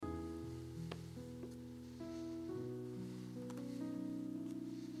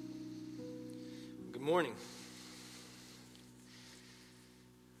Good morning.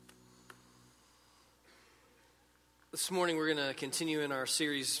 This morning we're going to continue in our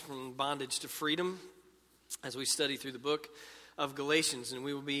series From Bondage to Freedom as we study through the book of Galatians, and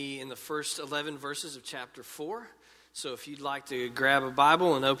we will be in the first 11 verses of chapter 4. So if you'd like to grab a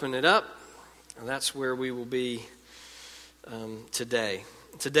Bible and open it up, that's where we will be today.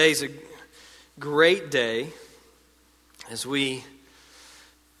 Today's a great day as we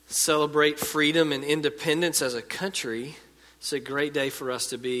celebrate freedom and independence as a country. It's a great day for us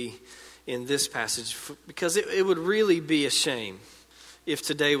to be in this passage because it would really be a shame if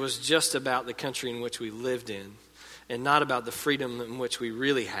today was just about the country in which we lived in and not about the freedom in which we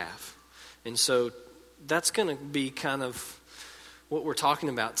really have. And so that's going to be kind of what we're talking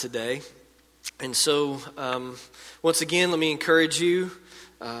about today. And so once again, let me encourage you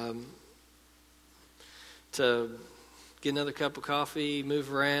to get another cup of coffee,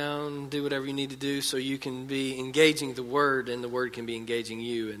 move around, do whatever you need to do so you can be engaging the Word and the Word can be engaging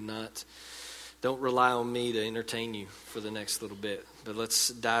you, and don't rely on me to entertain you for the next little bit. But let's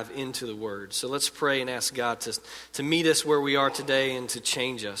dive into the Word. So let's pray and ask God to meet us where we are today and to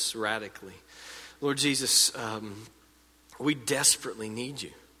change us radically. Lord Jesus, we desperately need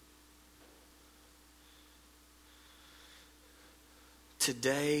you.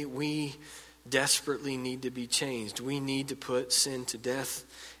 Today we desperately need to be changed. We need to put sin to death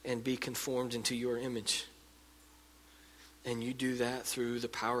and be conformed into your image. And you do that through the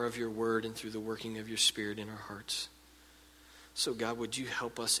power of your word and through the working of your Spirit in our hearts. So God, would you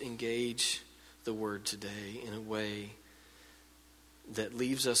help us engage the word today in a way that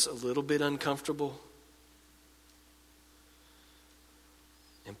leaves us a little bit uncomfortable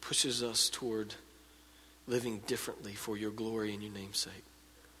and pushes us toward living differently for your glory and your name's sake.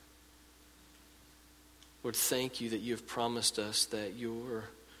 Lord, thank you that you have promised us that your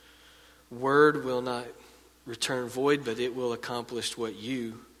word will not return void, but it will accomplish what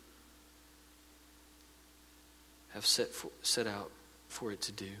you have set out for it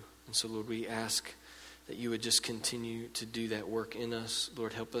to do. And so, Lord, we ask that you would just continue to do that work in us.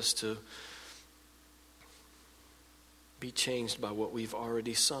 Lord, help us to be changed by what we've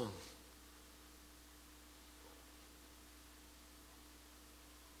already sung.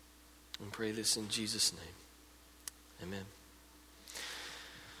 And pray this in Jesus' name. Amen.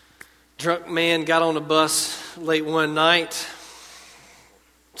 Drunk man got on a bus late one night,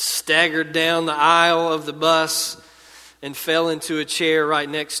 staggered down the aisle of the bus, and fell into a chair right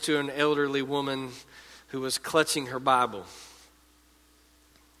next to an elderly woman who was clutching her Bible.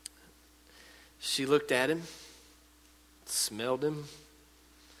 She looked at him, smelled him,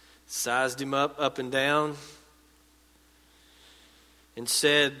 sized him up and down, and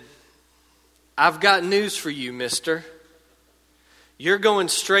said, "I've got news for you, mister. You're going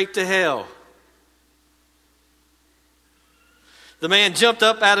straight to hell." The man jumped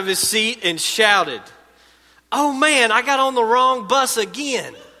up out of his seat and shouted, "Oh man, I got on the wrong bus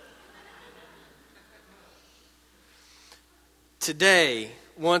again." Today,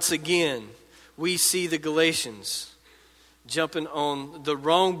 once again, we see the Galatians jumping on the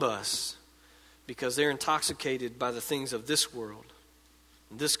wrong bus because they're intoxicated by the things of this world,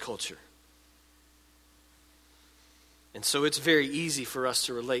 this culture. And so it's very easy for us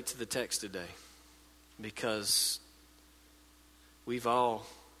to relate to the text today because we've all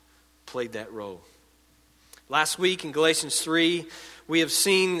played that role. Last week in Galatians 3, we have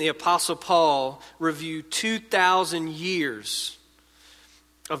seen the Apostle Paul review 2,000 years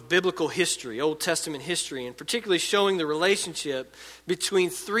of biblical history, Old Testament history, and particularly showing the relationship between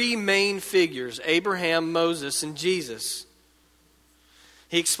three main figures, Abraham, Moses, and Jesus.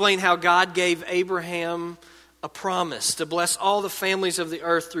 He explained how God gave Abraham a promise to bless all the families of the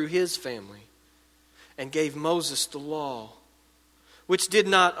earth through his family, and gave Moses the law, which did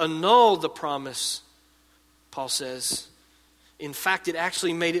not annul the promise, Paul says. In fact, it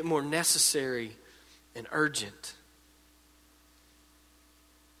actually made it more necessary and urgent.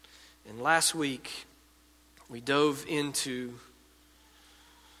 And last week, we dove into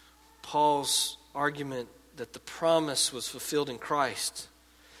Paul's argument that the promise was fulfilled in Christ,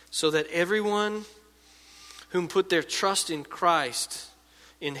 so that everyone whom put their trust in Christ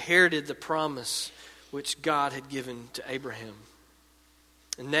inherited the promise which God had given to Abraham.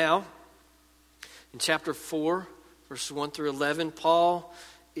 And now, in chapter 4, verses 1 through 11, Paul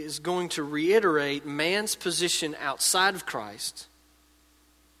is going to reiterate man's position outside of Christ.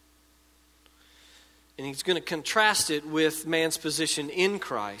 And he's going to contrast it with man's position in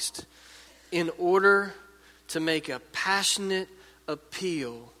Christ in order to make a passionate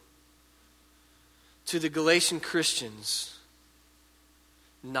appeal to the Galatian Christians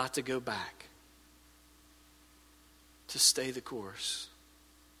not to go back. to stay the course,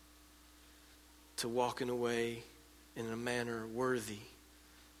 to walk in a way, in a manner worthy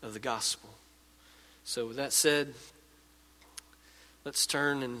of the gospel. So with that said, let's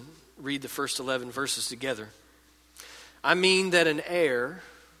turn and read the first 11 verses together. I mean that an heir,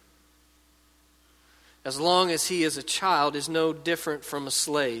 as long as he is a child, is no different from a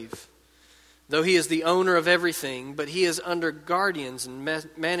slave, though he is the owner of everything, but he is under guardians and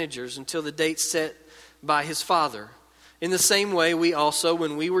managers until the date set by his father. In the same way, we also,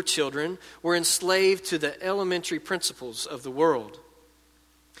 when we were children, were enslaved to the elementary principles of the world.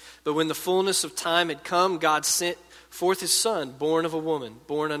 But when the fullness of time had come, God sent forth his Son, born of a woman,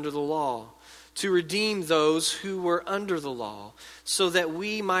 born under the law, to redeem those who were under the law, so that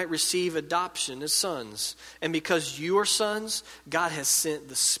we might receive adoption as sons. And because you are sons, God has sent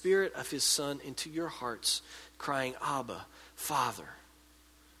the Spirit of his Son into your hearts, crying, Abba, Father.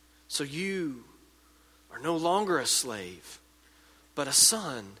 So you are no longer a slave, but a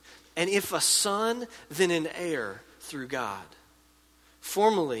son. And if a son, then an heir through God.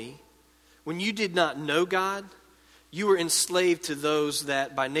 Formerly, when you did not know God, you were enslaved to those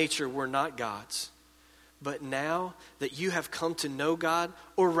that by nature were not God's. But now that you have come to know God,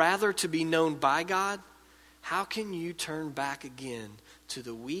 or rather to be known by God, how can you turn back again to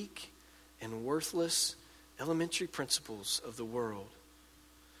the weak and worthless elementary principles of the world,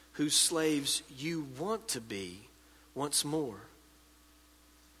 whose slaves you want to be once more?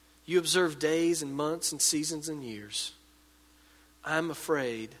 You observe days and months and seasons and years. I'm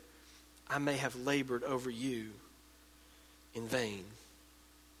afraid I may have labored over you in vain.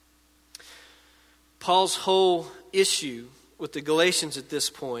 Paul's whole issue with the Galatians at this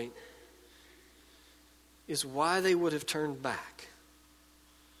point is why they would have turned back.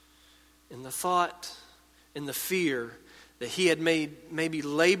 And the thought and the fear that he had maybe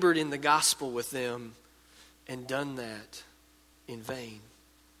labored in the gospel with them and done that in vain.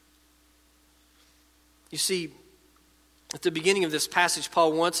 You see, at the beginning of this passage,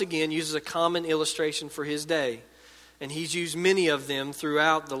 Paul once again uses a common illustration for his day. And he's used many of them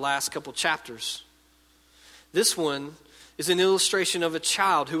throughout the last couple chapters. This one is an illustration of a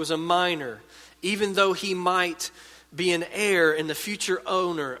child who was a minor, even though he might be an heir and the future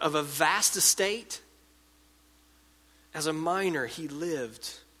owner of a vast estate. As a minor, he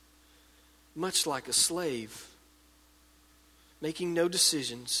lived much like a slave, making no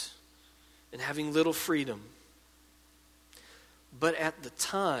decisions and having little freedom. But at the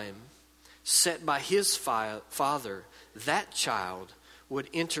time set by his father, that child would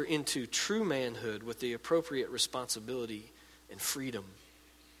enter into true manhood with the appropriate responsibility and freedom.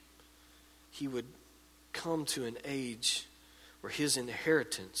 He would come to an age where his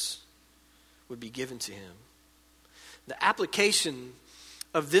inheritance would be given to him. The application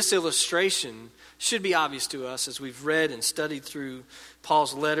of this illustration should be obvious to us as we've read and studied through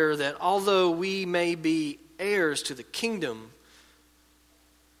Paul's letter, that although we may be heirs to the kingdom,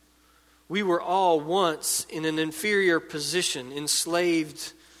 we were all once in an inferior position,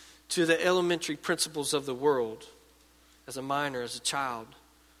 enslaved to the elementary principles of the world. As a minor, as a child,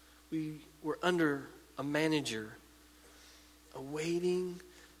 we were under a manager, awaiting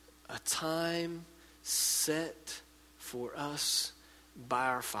a time set for us by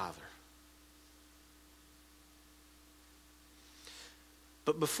our Father.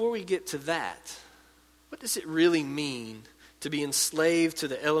 But before we get to that, what does it really mean to be enslaved to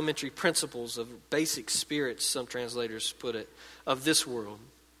the elementary principles of basic spirits, some translators put it, of this world?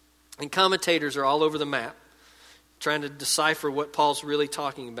 And commentators are all over the map trying to decipher what Paul's really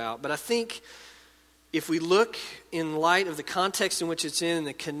talking about. But I think if we look in light of the context in which it's in and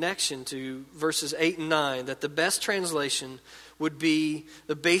the connection to verses 8 and 9, that the best translation would be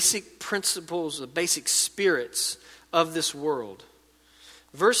the basic principles, the basic spirits of this world.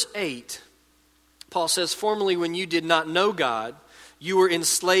 Verse 8, Paul says, formerly when you did not know God, you were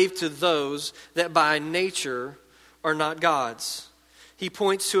enslaved to those that by nature are not God's. He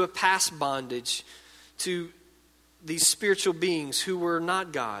points to a past bondage to these spiritual beings who were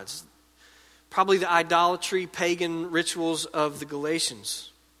not God's. Probably the idolatry, pagan rituals of the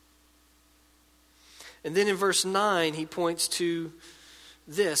Galatians. And then in verse 9, he points to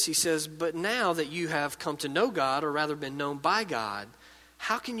this. He says, but now that you have come to know God, or rather been known by God,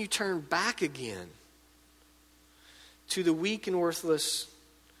 how can you turn back again to the weak and worthless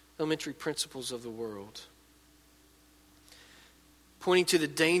elementary principles of the world? Pointing to the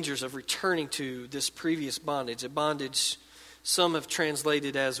dangers of returning to this previous bondage, a bondage some have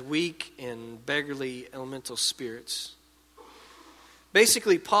translated as weak and beggarly elemental spirits.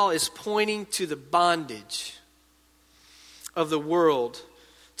 Basically, Paul is pointing to the bondage of the world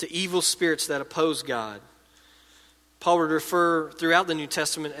to evil spirits that oppose God. Paul would refer throughout the New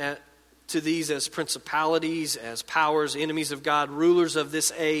Testament to these as principalities, as powers, enemies of God, rulers of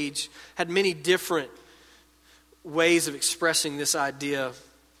this age, had many different ways of expressing this idea.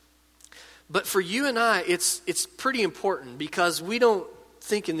 But for you and I, it's pretty important because we don't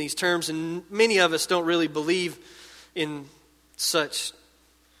think in these terms, and many of us don't really believe in such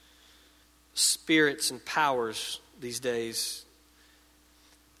spirits and powers these days.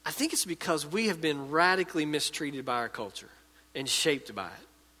 I think it's because we have been radically mistreated by our culture and shaped by it.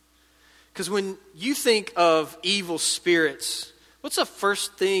 Because when you think of evil spirits, what's the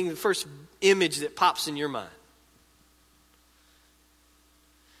first image that pops in your mind?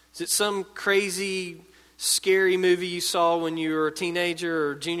 Is it some crazy, scary movie you saw when you were a teenager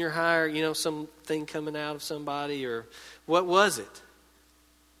or junior high, or, something coming out of somebody, or what was it?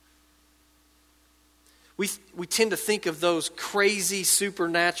 We tend to think of those crazy,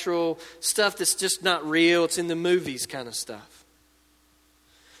 supernatural stuff that's just not real. It's in the movies kind of stuff.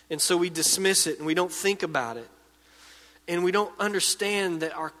 And so we dismiss it and we don't think about it. And we don't understand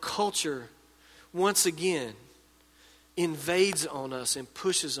that our culture, once again, invades on us and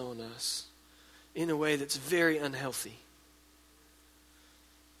pushes on us in a way that's very unhealthy.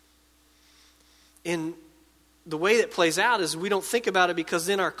 And the way that plays out is we don't think about it because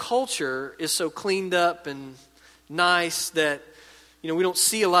then our culture is so cleaned up and nice that we don't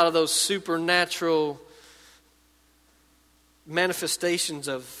see a lot of those supernatural manifestations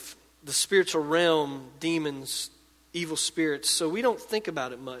of the spiritual realm, demons, evil spirits. So we don't think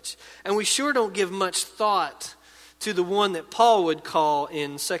about it much. And we sure don't give much thought to the one that Paul would call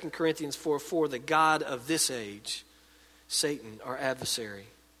in 2 Corinthians 4:4 the God of this age, Satan, our adversary.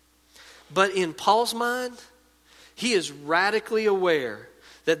 But in Paul's mind, he is radically aware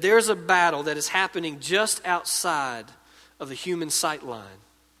that there's a battle that is happening just outside of the human sight line.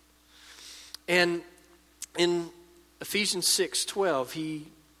 And in Ephesians 6:12, he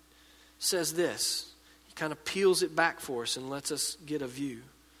says this. He kind of peels it back for us and lets us get a view.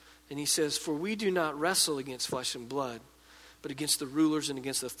 And he says, "For we do not wrestle against flesh and blood, but against the rulers and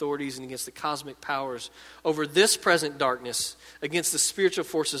against the authorities and against the cosmic powers over this present darkness, against the spiritual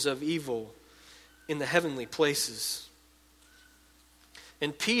forces of evil in the heavenly places."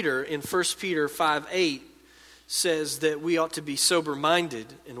 And Peter, in 1 Peter 5:8, says that we ought to be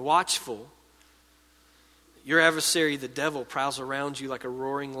sober-minded and watchful. Your adversary, the devil, prowls around you like a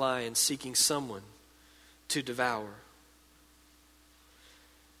roaring lion seeking someone to devour.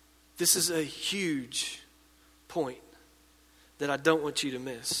 This is a huge point that I don't want you to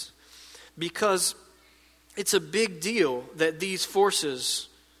miss. Because it's a big deal that these forces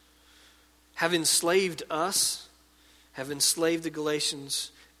have enslaved us, have enslaved the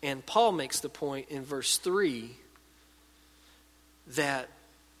Galatians, and Paul makes the point in verse 3 that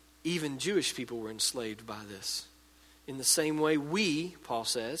even Jewish people were enslaved by this. In the same way we, Paul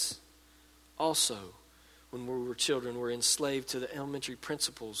says, also, when we were children, were enslaved to the elementary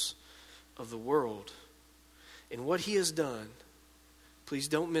principles of the world. And what he has done, please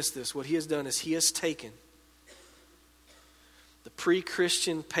don't miss this, what he has done is he has taken the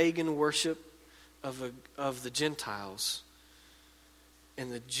pre-Christian pagan worship of the Gentiles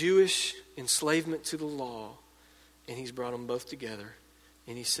and the Jewish enslavement to the law, and he's brought them both together,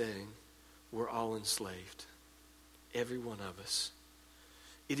 and he's saying, we're all enslaved, every one of us.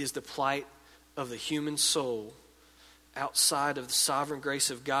 It is the plight of the human soul outside of the sovereign grace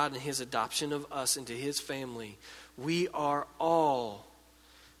of God and his adoption of us into his family. We are all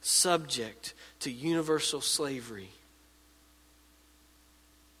subject to universal slavery.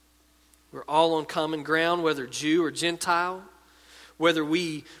 We're all on common ground, whether Jew or Gentile, whether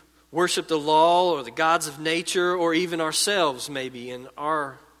we worship the law or the gods of nature or even ourselves maybe in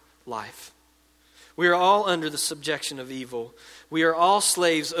our life. We are all under the subjection of evil. We are all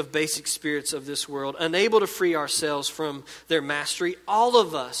slaves of basic spirits of this world, unable to free ourselves from their mastery. All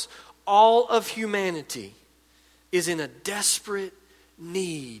of us, all of humanity is in a desperate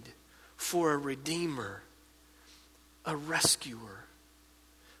need for a redeemer, a rescuer,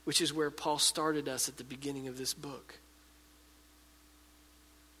 which is where Paul started us at the beginning of this book.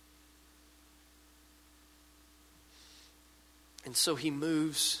 And so he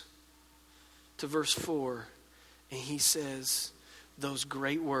moves to verse 4, and he says those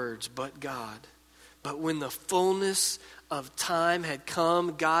great words, but God. But when the fullness of time had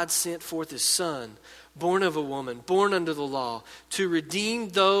come, God sent forth his Son, born of a woman, born under the law, to redeem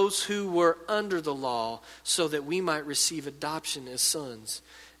those who were under the law, so that we might receive adoption as sons.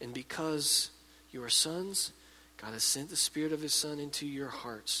 And because you are sons, God has sent the Spirit of his Son into your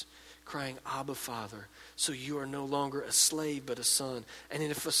hearts, crying, Abba, Father. So you are no longer a slave, but a son. And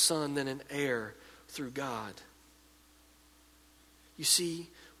if a son, then an heir through God. You see,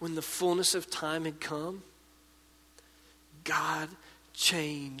 when the fullness of time had come, God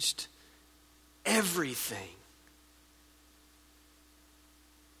changed everything.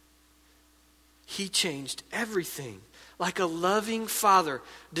 He changed everything. Like a loving father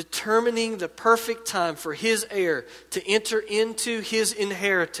determining the perfect time for his heir to enter into his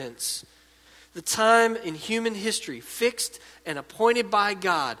inheritance. The time in human history, fixed and appointed by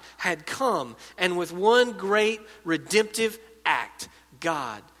God, had come, and with one great redemptive act,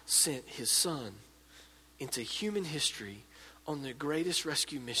 God sent his Son into human history on the greatest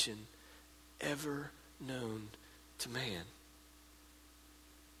rescue mission ever known to man.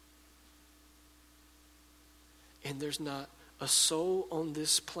 And there's not a soul on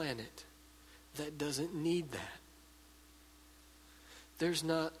this planet that doesn't need that. There's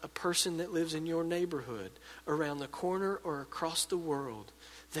not a person that lives in your neighborhood, around the corner, or across the world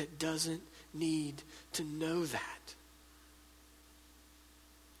that doesn't need to know that.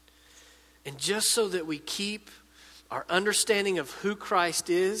 And just so that we keep our understanding of who Christ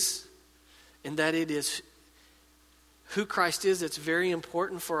is, and that it is who Christ is that's very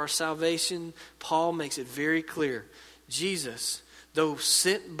important for our salvation, Paul makes it very clear. Jesus, though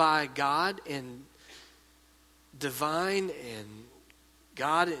sent by God and divine and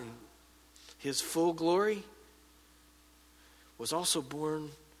God in his full glory, was also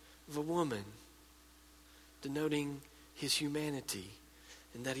born of a woman, denoting his humanity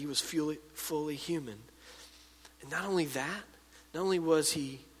and that he was fully human. And not only that, not only was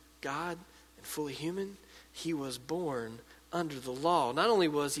he God and fully human, he was born under the law. Not only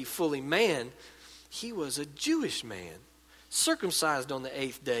was he fully man, he was a Jewish man, circumcised on the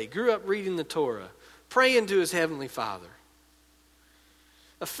 8th day, grew up reading the Torah, praying to his heavenly Father.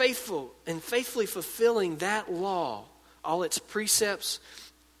 A faithful and faithfully fulfilling that law, all its precepts,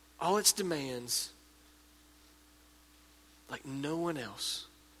 all its demands, like no one else,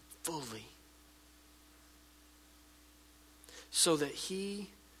 fully. So that he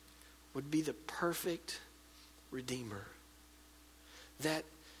would be the perfect Redeemer. That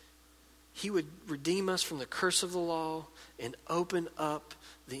he would redeem us from the curse of the law and open up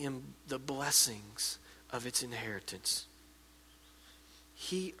the blessings of its inheritance.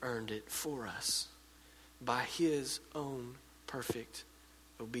 He earned it for us by his own perfect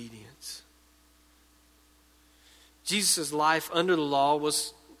obedience. Jesus' life under the law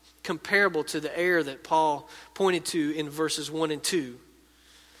was comparable to the heir that Paul pointed to in verses 1 and 2.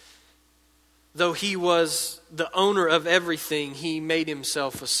 Though he was the owner of everything, he made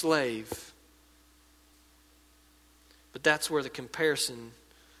himself a slave. But that's where the comparison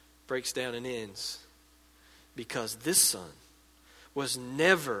breaks down and ends. Because this son was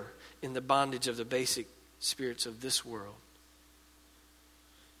never in the bondage of the basic spirits of this world.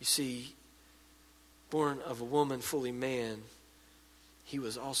 You see, born of a woman, fully man, he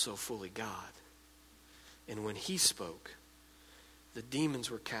was also fully God. And when he spoke, the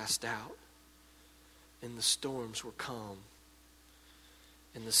demons were cast out, and the storms were calm,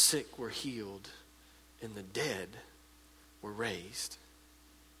 and the sick were healed, and the dead were raised.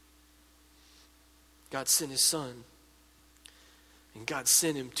 God sent his son, and God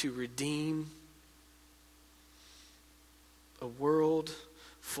sent him to redeem a world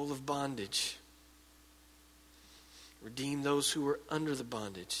full of bondage. Redeem those who were under the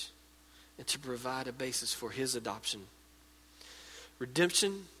bondage, and to provide a basis for his adoption.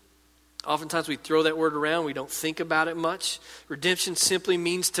 Redemption, oftentimes we throw that word around, we don't think about it much. Redemption simply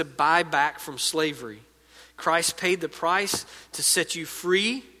means to buy back from slavery. Christ paid the price to set you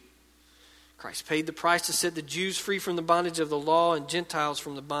free. Christ paid the price to set the Jews free from the bondage of the law and Gentiles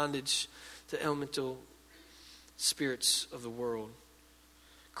from the bondage to elemental spirits of the world.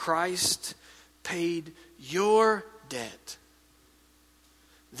 Christ paid your debt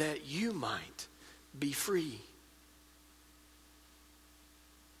that you might be free.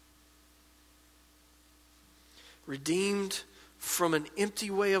 Redeemed from an empty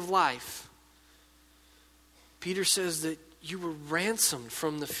way of life. Peter says that you were ransomed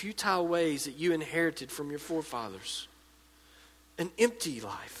from the futile ways that you inherited from your forefathers. An empty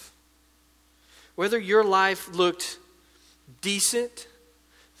life. Whether your life looked decent,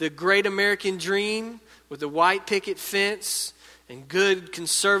 the great American dream with a white picket fence and good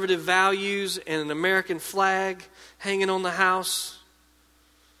conservative values and an American flag hanging on the house,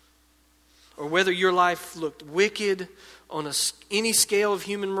 or whether your life looked wicked on any scale of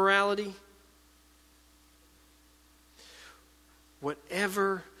human morality,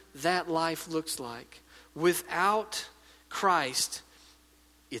 whatever that life looks like, without Christ,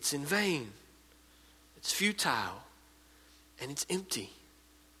 it's in vain, it's futile, and it's empty.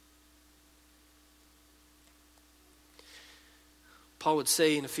 Paul would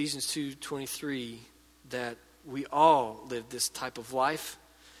say in Ephesians 2:23 that we all live this type of life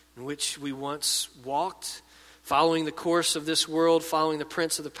in which we once walked, following the course of this world, following the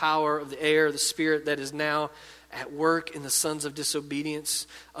prince of the power of the air, the spirit that is now at work in the sons of disobedience,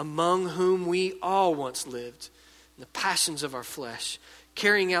 among whom we all once lived in the passions of our flesh,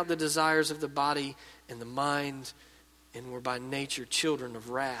 carrying out the desires of the body and the mind, and were by nature children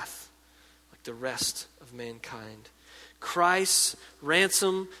of wrath, like the rest of mankind. Christ's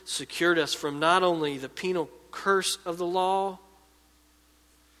ransom secured us from not only the penal curse of the law,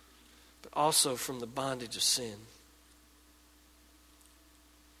 but also from the bondage of sin.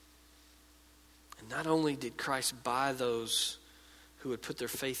 And not only did Christ buy those who would put their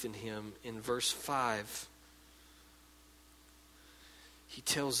faith in him, in verse 5, he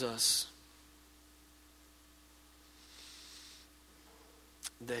tells us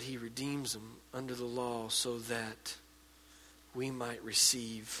that he redeems them under the law so that we might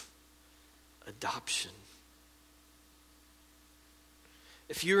receive adoption.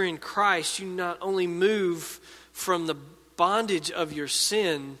 If you're in Christ, you not only move from the bondage of your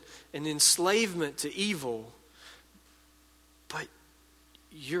sin and enslavement to evil, but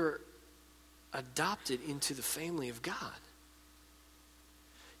you're adopted into the family of God.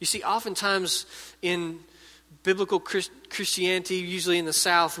 You see, oftentimes in biblical Christianity, usually in the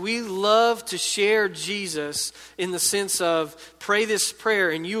South, we love to share Jesus in the sense of pray this prayer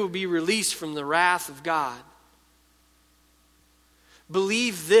and you will be released from the wrath of God.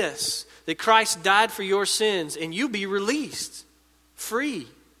 Believe this, that Christ died for your sins and you'll be released, free.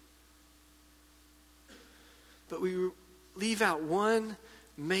 But we leave out one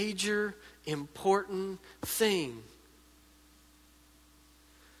major important thing.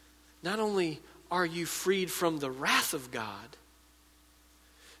 Not only are you freed from the wrath of God,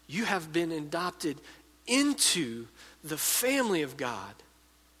 you have been adopted into the family of God.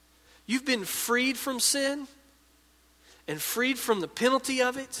 You've been freed from sin and freed from the penalty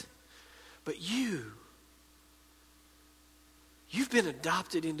of it, but you've been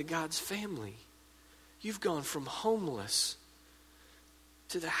adopted into God's family. You've gone from homeless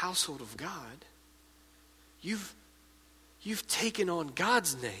to the household of God. You've taken on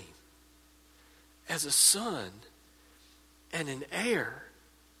God's name as a son and an heir.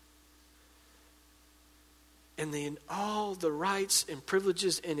 And then all the rights and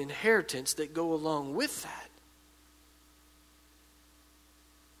privileges and inheritance that go along with that.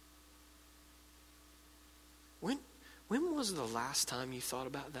 When was the last time you thought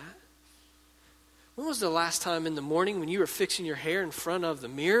about that? When was the last time in the morning when you were fixing your hair in front of the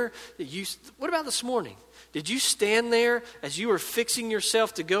mirror that what about this morning? Did you stand there as you were fixing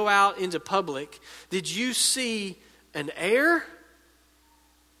yourself to go out into public? Did you see an heir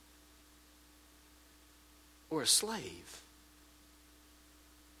or a slave?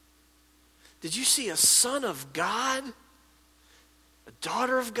 Did you see a son of God? A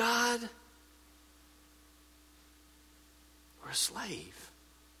daughter of God? Or a slave?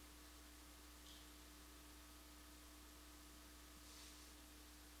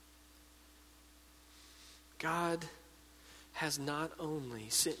 God has not only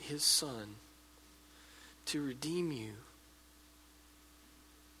sent his Son to redeem you,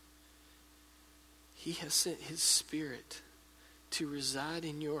 he has sent his Spirit to reside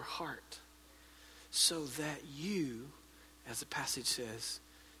in your heart so that you, as the passage says,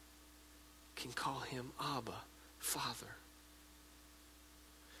 can call him Abba, Father.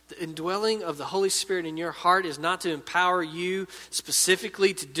 The indwelling of the Holy Spirit in your heart is not to empower you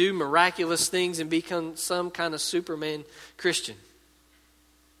specifically to do miraculous things and become some kind of Superman Christian.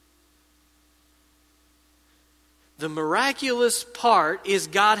 The miraculous part is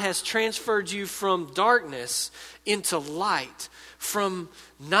God has transferred you from darkness into light, from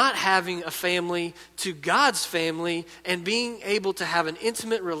not having a family to God's family, and being able to have an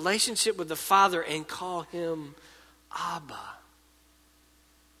intimate relationship with the Father and call him Abba.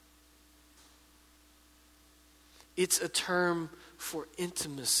 It's a term for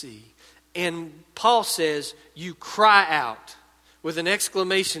intimacy. And Paul says, you cry out with an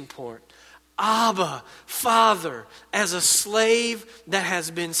exclamation point, Abba, Father, as a slave that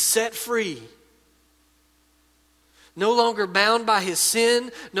has been set free. No longer bound by his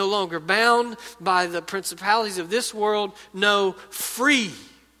sin, no longer bound by the principalities of this world, no, free.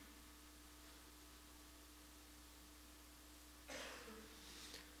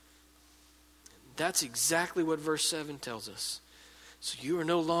 That's exactly what verse 7 tells us. So you are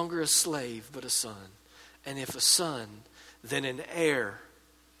no longer a slave, but a son. And if a son, then an heir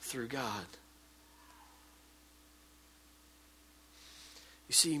through God.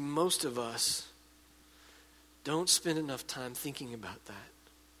 You see, most of us don't spend enough time thinking about that.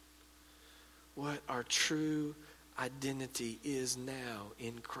 What our true identity is now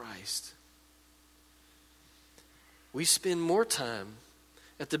in Christ. We spend more time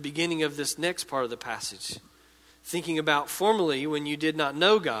at the beginning of this next part of the passage thinking about formerly when you did not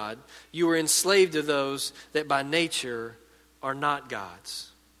know God, you were enslaved to those that by nature are not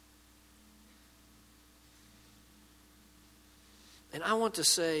God's. And I want to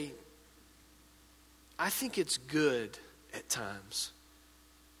say, I think it's good at times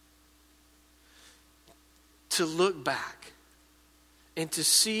to look back and to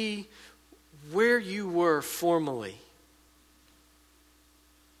see where you were formerly.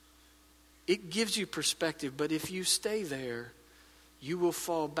 It gives you perspective, but if you stay there, you will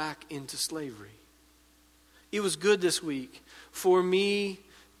fall back into slavery. It was good this week for me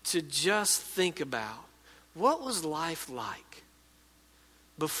to just think about what was life like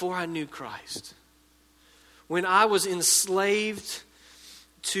before I knew Christ. When I was enslaved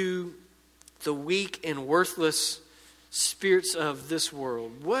to the weak and worthless spirits of this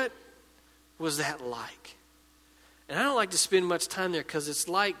world, what was that like? And I don't like to spend much time there because it's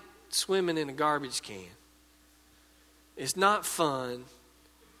like swimming in a garbage can. It's not fun.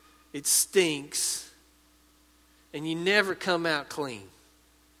 It stinks. And you never come out clean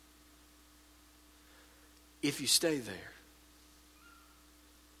if you stay there.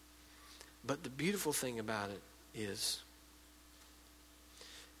 But the beautiful thing about it is,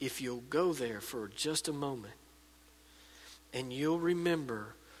 if you'll go there for just a moment and you'll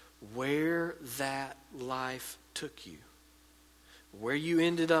remember where that life took you, where you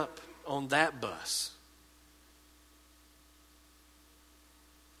ended up on that bus.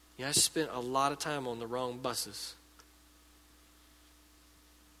 Yeah, I spent a lot of time on the wrong buses,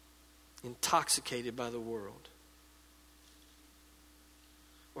 intoxicated by the world.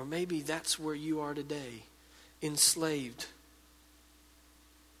 Or maybe that's where you are today, enslaved.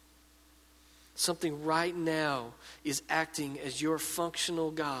 Something right now is acting as your functional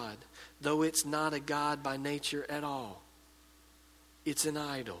God, though it's not a God by nature at all. It's an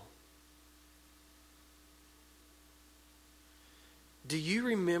idol. Do you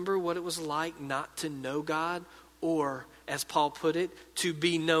remember what it was like not to know God, or, as Paul put it, to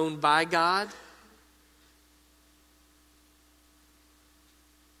be known by God?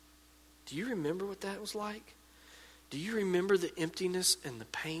 Do you remember what that was like? Do you remember the emptiness and the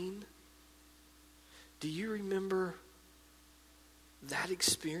pain? Do you remember that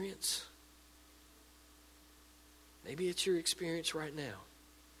experience? Maybe it's your experience right now.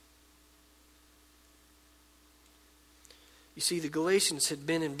 You see, the Galatians had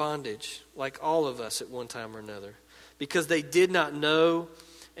been in bondage, like all of us at one time or another, because they did not know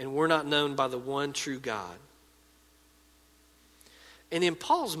and were not known by the one true God. And in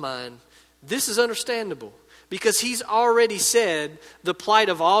Paul's mind, this is understandable, because he's already said the plight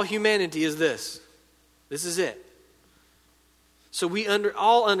of all humanity is this. This is it. So we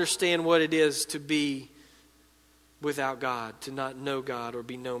all understand what it is to be without God, to not know God or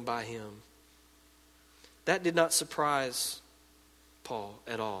be known by Him. That did not surprise Paul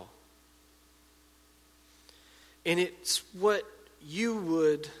at all. And it's what you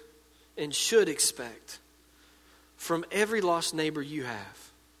would and should expect from every lost neighbor you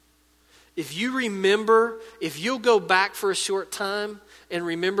have. If you remember, if you'll go back for a short time and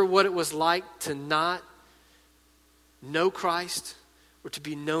remember what it was like to not know Christ or to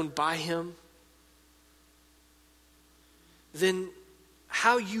be known by Him, then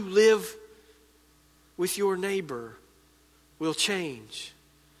how you live with your neighbor will change.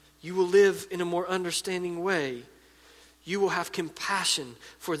 You will live in a more understanding way. You will have compassion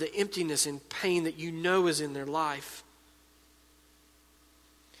for the emptiness and pain that you know is in their life.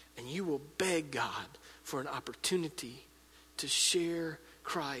 And you will beg God for an opportunity to share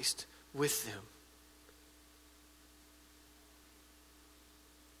Christ with them.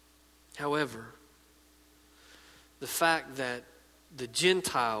 However, the fact that the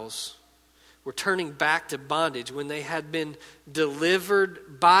Gentiles were turning back to bondage when they had been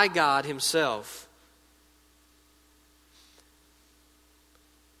delivered by God Himself,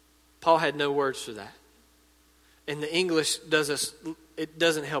 Paul had no words for that. And the English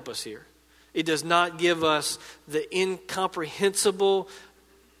doesn't help us here. It does not give us the incomprehensible.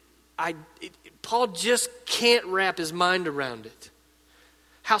 Paul just can't wrap his mind around it.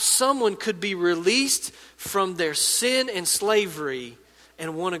 How someone could be released from their sin and slavery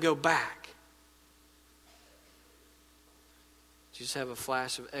and want to go back. Do you just have a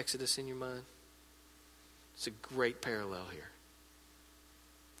flash of Exodus in your mind? It's a great parallel here.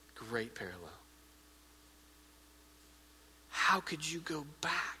 Great parallel. How could you go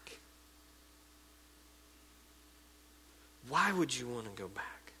back? Why would you want to go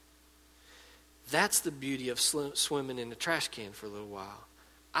back? That's the beauty of swimming in the trash can for a little while.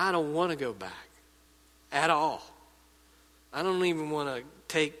 I don't want to go back at all. I don't even want to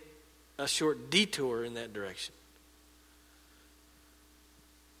take a short detour in that direction.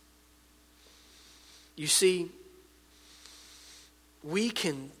 You see, we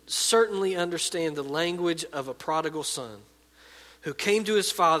can certainly understand the language of a prodigal son who came to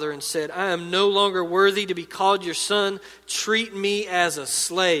his father and said, I am no longer worthy to be called your son. Treat me as a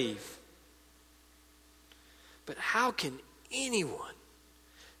slave. But how can anyone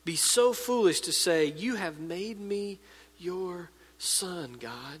be so foolish to say, you have made me your son,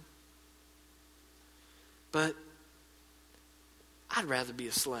 God? But I'd rather be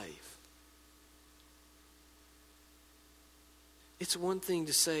a slave. It's one thing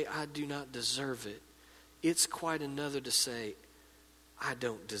to say, I do not deserve it. It's quite another to say, I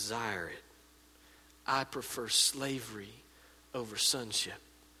don't desire it. I prefer slavery over sonship.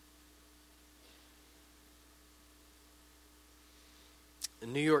 The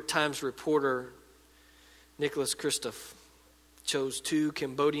New York Times reporter, Nicholas Kristof, chose 2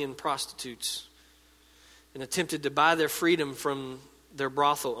 Cambodian prostitutes and attempted to buy their freedom from their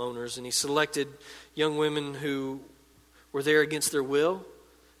brothel owners. And he selected young women who were there against their will,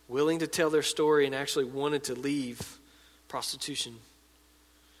 willing to tell their story, and actually wanted to leave prostitution.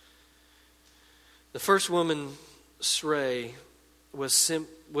 The first woman, Sray, was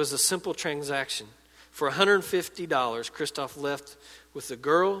a simple transaction. For $150, Kristof left with the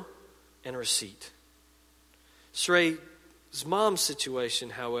girl and a receipt. Sray's mom's situation,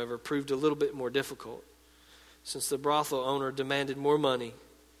 however, proved a little bit more difficult, since the brothel owner demanded more money.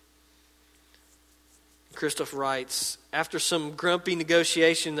 Kristof writes, after some grumpy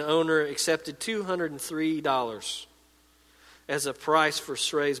negotiation, the owner accepted $203 as a price for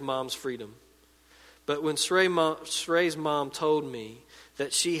Sray's mom's freedom. But when Sray's mom told me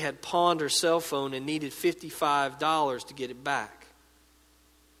that she had pawned her cell phone and needed $55 to get it back,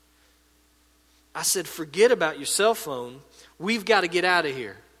 I said, forget about your cell phone. We've got to get out of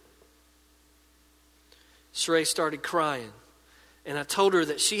here. Sray started crying, and I told her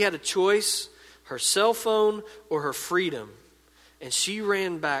that she had a choice, her cell phone or her freedom. And she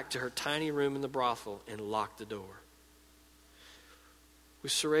ran back to her tiny room in the brothel and locked the door.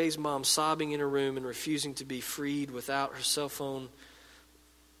 With Saray's mom sobbing in her room and refusing to be freed without her cell phone,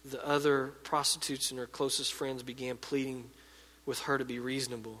 the other prostitutes and her closest friends began pleading with her to be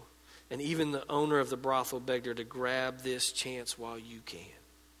reasonable. And even the owner of the brothel begged her to grab this chance while you can.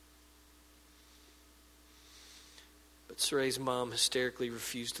 But Saray's mom hysterically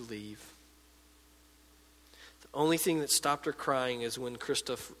refused to leave. The only thing that stopped her crying is when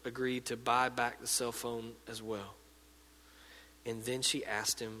Kristof agreed to buy back the cell phone as well. And then she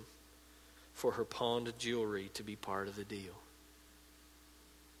asked him for her pawned jewelry to be part of the deal.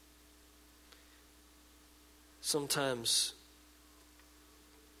 Sometimes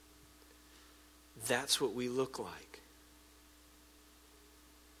that's what we look like.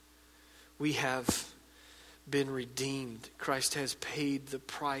 We have been redeemed. Christ has paid the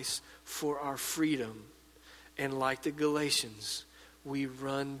price for our freedom. And like the Galatians, we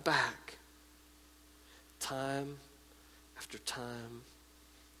run back time after time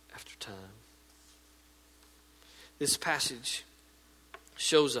after time. This passage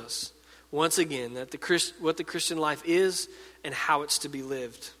shows us once again that what the Christian life is and how it's to be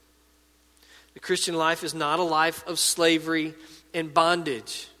lived. The Christian life is not a life of slavery and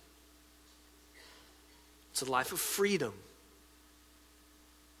bondage. It's a life of freedom.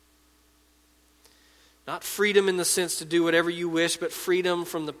 Not freedom in the sense to do whatever you wish, but freedom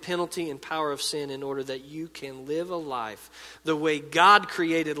from the penalty and power of sin in order that you can live a life the way God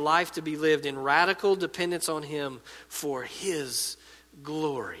created life to be lived, in radical dependence on Him for His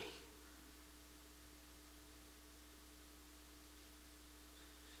glory.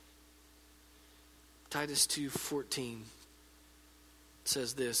 Titus 2:14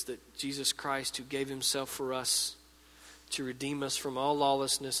 says this, that Jesus Christ, who gave Himself for us to redeem us from all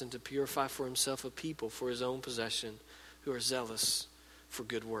lawlessness and to purify for Himself a people for His own possession who are zealous for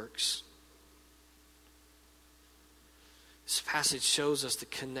good works. This passage shows us the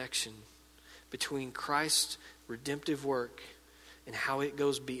connection between Christ's redemptive work and how it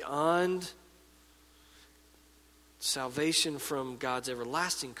goes beyond salvation from God's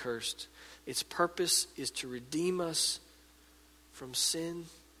everlasting curse. Its purpose is to redeem us from sin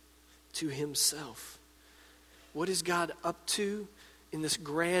to Himself. What is God up to in this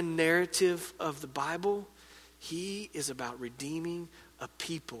grand narrative of the Bible? He is about redeeming a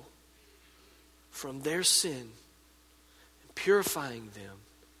people from their sin and purifying them,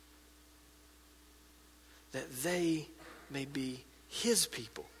 that they may be his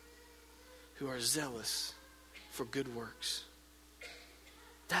people who are zealous for good works.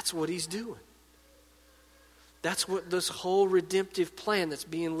 That's what he's doing. That's what this whole redemptive plan that's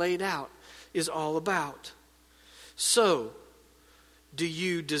being laid out is all about. So, do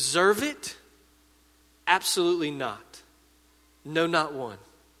you deserve it? Absolutely not. No, not one.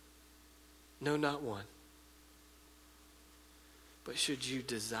 No, not one. But should you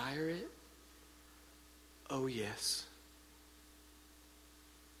desire it? Oh, yes.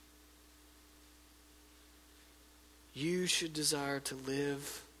 You should desire to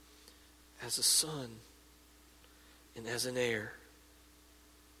live as a son and as an heir.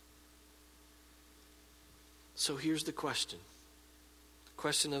 So here's the question. The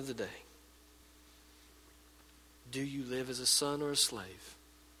question of the day. Do you live as a son or a slave?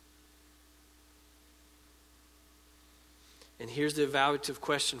 And here's the evaluative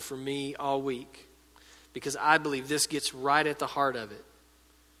question for me all week, because I believe this gets right at the heart of it.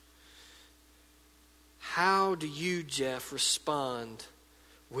 How do you, Jeff, respond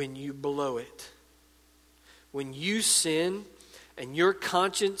when you blow it? When you sin and your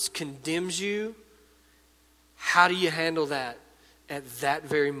conscience condemns you, how do you handle that at that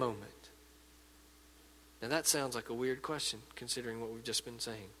very moment? Now that sounds like a weird question considering what we've just been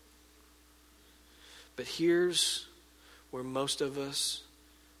saying. But here's where most of us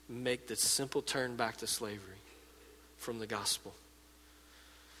make the simple turn back to slavery from the gospel.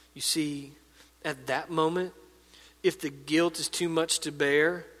 You see, at that moment, if the guilt is too much to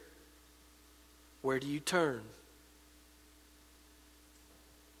bear, where do you turn?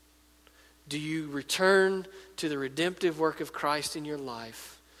 Do you return to the redemptive work of Christ in your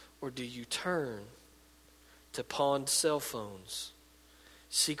life, or do you turn to pawned cell phones,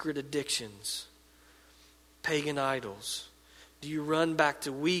 secret addictions, pagan idols? Do you run back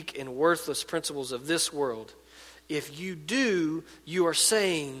to weak and worthless principles of this world? If you do, you are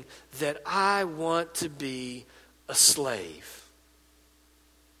saying that I want to be a slave.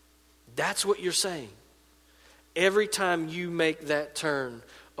 That's what you're saying. Every time you make that turn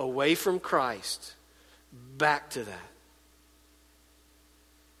away from Christ, back to that.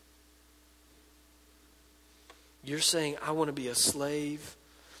 You're saying, I want to be a slave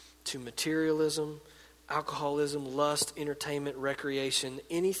to materialism, alcoholism, lust, entertainment, recreation,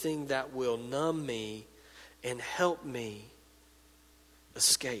 anything that will numb me and help me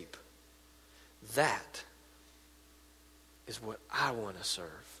escape. That is what I want to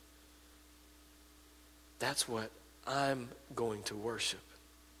serve. That's what I'm going to worship.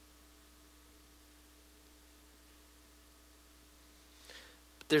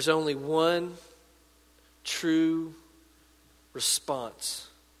 But there's only one true response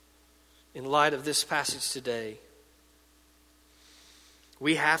in light of this passage today.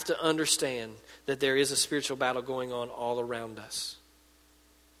 We have to understand that there is a spiritual battle going on all around us.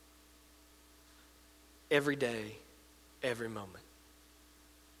 Every day, every moment.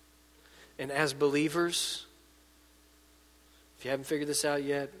 And as believers, if you haven't figured this out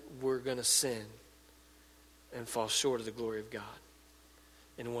yet, we're going to sin and fall short of the glory of God.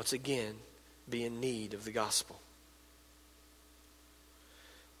 And once again, be in need of the gospel.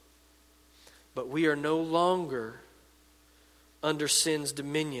 But we are no longer under sin's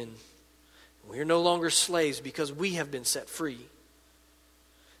dominion. We are no longer slaves because we have been set free.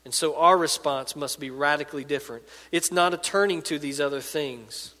 And so our response must be radically different. It's not a turning to these other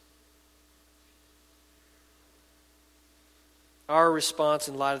things. Our response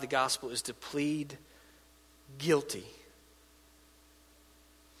in light of the gospel is to plead guilty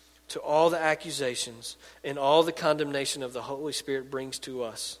to all the accusations and all the condemnation of the Holy Spirit brings to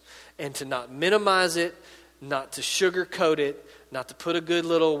us, and to not minimize it, not to sugarcoat it, not to put a good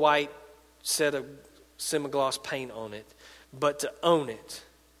little white set of semi-gloss paint on it, but to own it.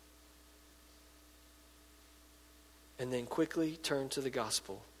 And then quickly turn to the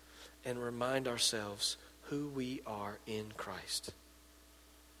gospel and remind ourselves who we are in Christ.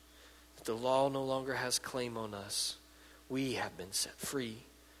 That the law no longer has claim on us. We have been set free.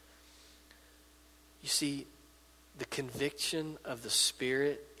 You see, the conviction of the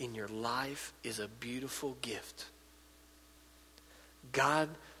Spirit in your life is a beautiful gift. God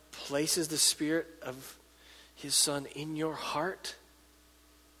places the Spirit of His Son in your heart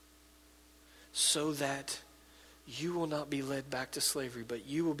so that you will not be led back to slavery, but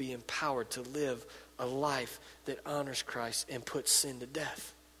you will be empowered to live a life that honors Christ and puts sin to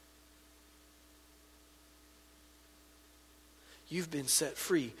death. You've been set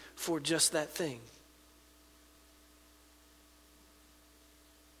free for just that thing.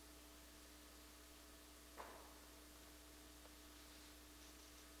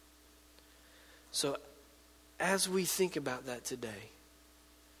 So as we think about that today,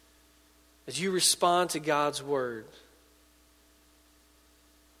 as you respond to God's word,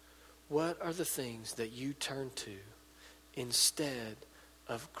 what are the things that you turn to instead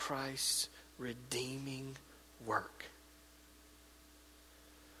of Christ's redeeming work?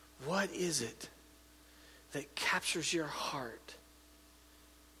 What is it that captures your heart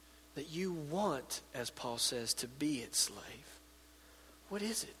that you want, as Paul says, to be its slave? What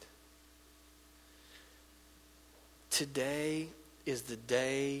is it? Today is the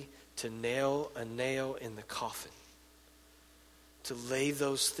day to nail a nail in the coffin, to lay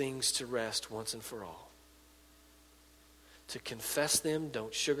those things to rest once and for all. To confess them,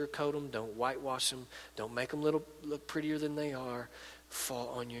 don't sugarcoat them, don't whitewash them, don't make them look prettier than they are. Fall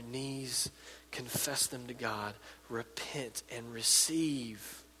on your knees, confess them to God, repent and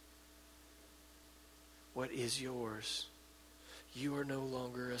receive what is yours. You are no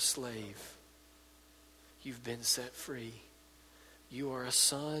longer a slave. You've been set free. You are a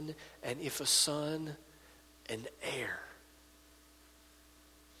son, and if a son, an heir.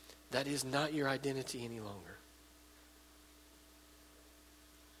 That is not your identity any longer.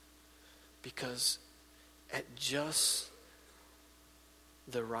 Because at just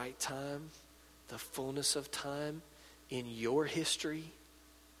the right time, the fullness of time in your history,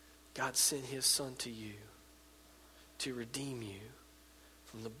 God sent his son to you to redeem you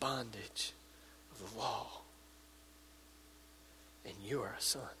from the bondage of the law. And you are a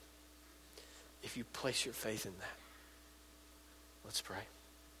son if you place your faith in that. Let's pray.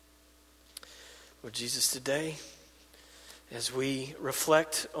 Lord Jesus, today, as we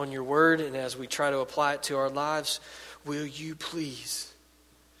reflect on your word and as we try to apply it to our lives, will you please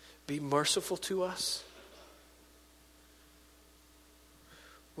be merciful to us?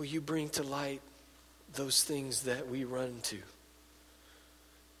 Will you bring to light those things that we run to?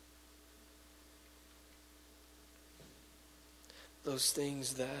 Those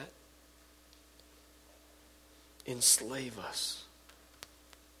things that enslave us.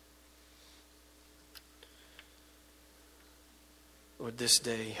 Lord, this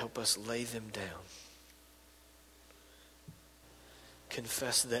day, help us lay them down.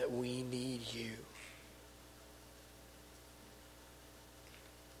 Confess that we need you.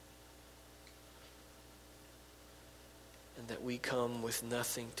 And that we come with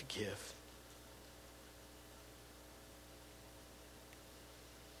nothing to give.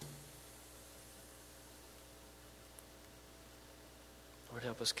 Lord,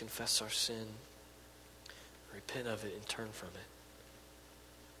 help us confess our sin, repent of it, and turn from it.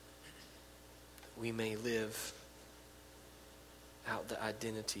 That we may live out the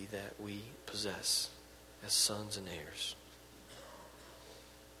identity that we possess as sons and heirs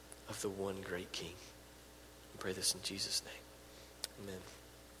of the one great King. We pray this in Jesus' name. Amen.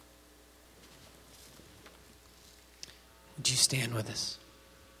 Would you stand with us?